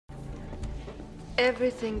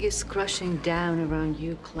Everything is crushing down around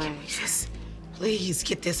you, Clay. Just please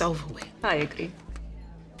get this over with. I agree.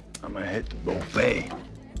 I'm gonna hit the buffet.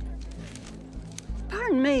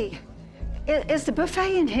 Pardon me. Is the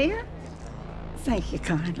buffet in here? Thank you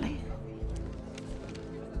kindly.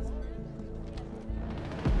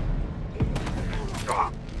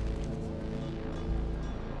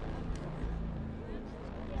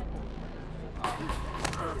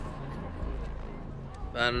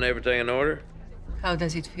 Finding everything in order? How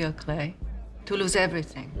does it feel, Clay? To lose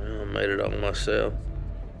everything? Well, I made it all myself.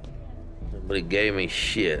 Nobody gave me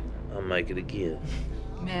shit. I'll make it again.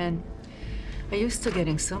 Man, are you still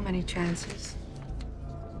getting so many chances?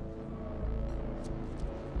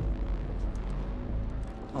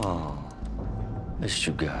 Oh, missed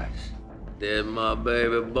you guys. There's my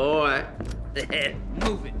baby boy.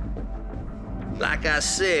 Move it. Like I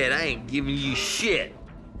said, I ain't giving you shit.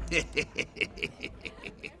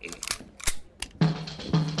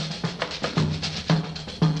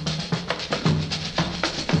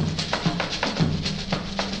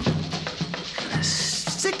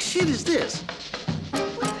 Sick shit is this?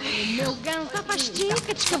 Meu ganta faz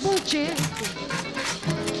tica-tica-bum-tica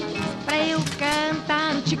pra eu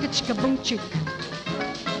cantar o tica-tica-bum-tica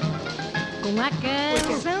com a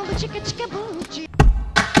canção do tica-tica-bum-tica.